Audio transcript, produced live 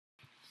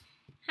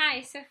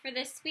Hi, so for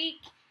this week,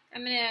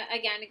 I'm going to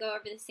again go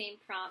over the same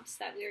prompts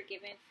that we were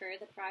given for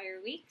the prior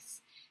weeks.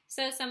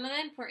 So some of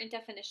the important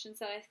definitions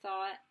that I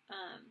thought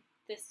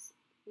this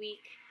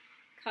week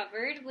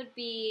covered would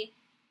be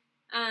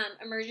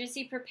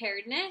emergency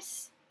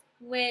preparedness,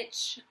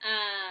 which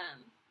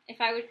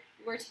if I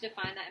were to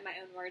define that in my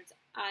own words,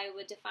 I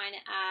would define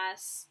it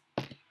as,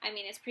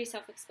 it's pretty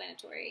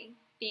self-explanatory,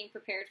 being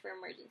prepared for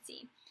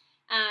emergency.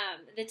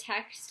 The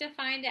text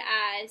defined it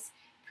as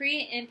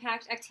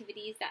pre-impact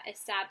activities that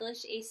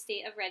establish a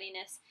state of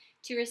readiness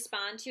to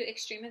respond to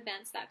extreme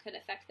events that could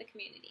affect the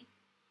community.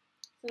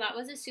 So that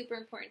was a super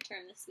important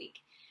term this week.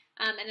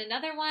 And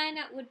another one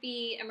would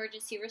be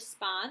emergency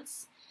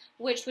response,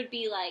 which would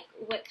be like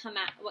what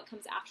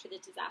comes after the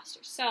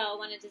disaster. So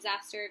when a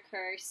disaster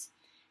occurs,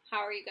 how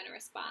are you going to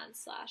respond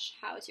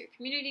 / how is your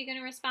community going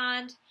to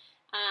respond?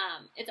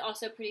 It's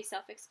also pretty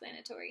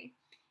self-explanatory.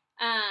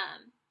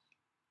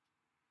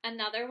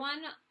 Another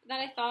one that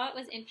I thought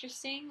was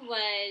interesting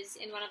was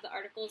in one of the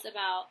articles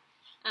about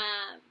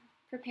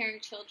preparing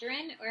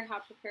children, or how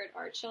prepared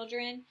are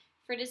children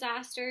for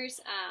disasters,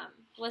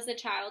 was the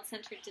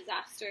child-centered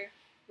disaster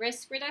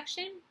risk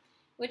reduction,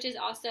 which is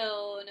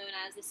also known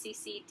as the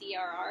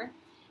CCDRR.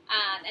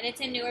 And it's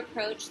a new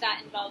approach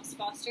that involves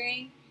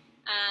fostering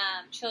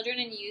children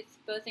and youth,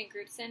 both in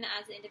groups and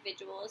as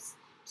individuals,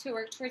 to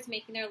work towards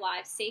making their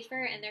lives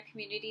safer and their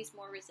communities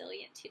more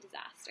resilient to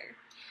disaster.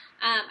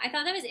 I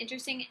thought that was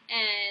interesting,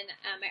 and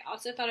I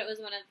also thought it was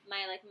one of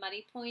my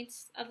muddy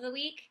points of the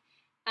week.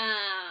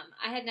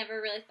 I had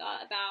never really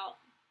thought about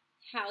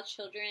how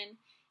children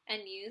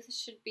and youth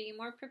should be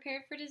more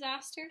prepared for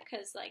disaster,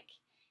 because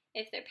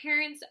if their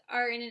parents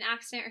are in an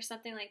accident or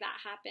something like that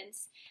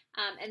happens,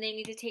 and they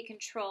need to take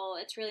control,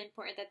 it's really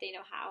important that they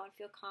know how and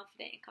feel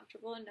confident and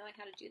comfortable in knowing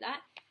how to do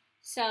that.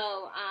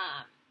 So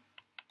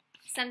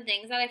some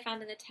things that I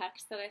found in the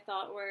text that I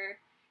thought were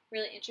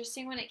really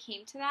interesting when it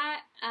came to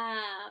that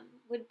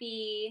would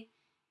be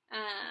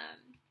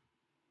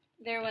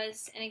there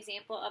was an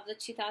example of the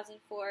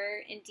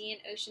 2004 Indian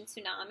Ocean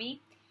tsunami,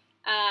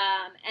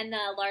 and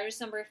the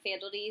largest number of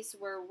fatalities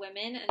were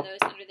women and those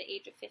under the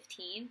age of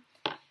 15.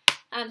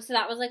 So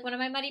that was one of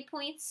my muddy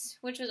points,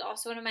 which was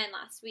also one of mine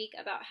last week,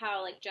 about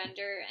how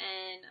gender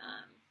and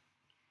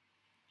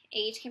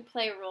age can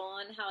play a role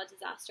in how a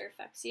disaster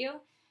affects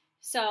you.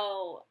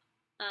 So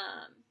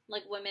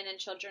women and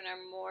children are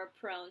more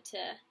prone to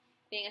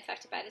being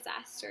affected by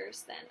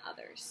disasters than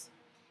others,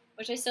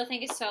 which I still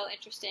think is so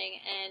interesting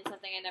and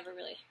something I never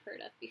really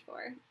heard of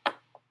before.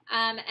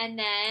 And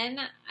then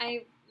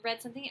I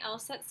read something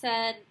else that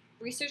said,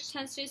 research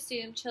tends to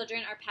assume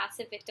children are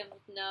passive victims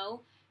with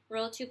no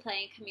role to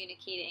play in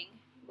communicating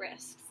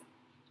risks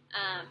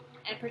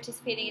and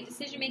participating in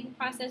decision-making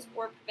process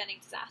or preventing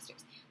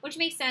disasters, which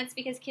makes sense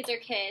because kids are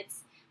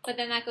kids, but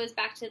then that goes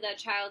back to the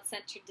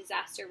child-centered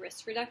disaster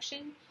risk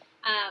reduction,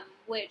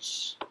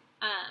 which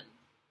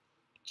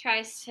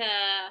tries to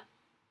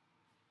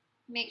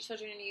make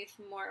children and youth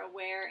more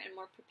aware and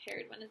more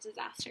prepared when a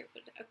disaster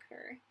would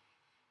occur.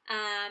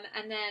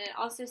 And then it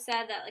also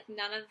said that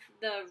none of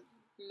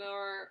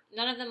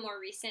the more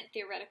recent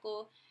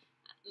theoretical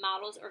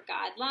models or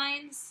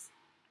guidelines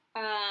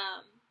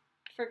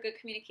for good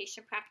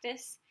communication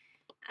practice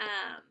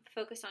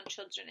focus on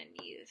children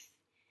and youth,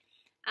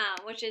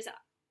 which is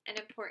an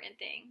important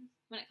thing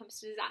when it comes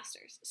to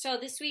disasters. So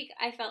this week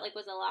I felt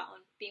was a lot on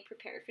being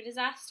prepared for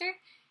disaster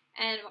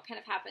and what kind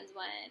of happens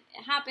when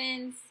it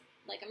happens,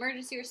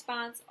 emergency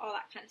response, all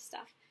that kind of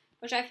stuff,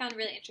 which I found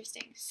really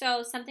interesting.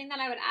 So something that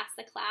I would ask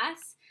the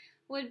class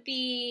would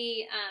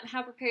be,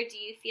 how prepared do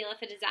you feel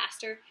if a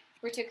disaster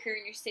were to occur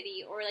in your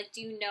city, or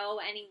do you know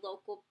any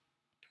local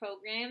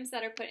programs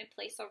that are put in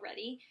place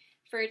already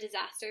for a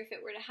disaster if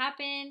it were to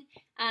happen?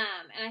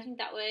 And I think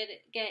that would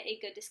get a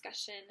good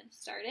discussion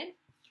started.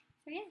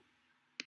 So yeah.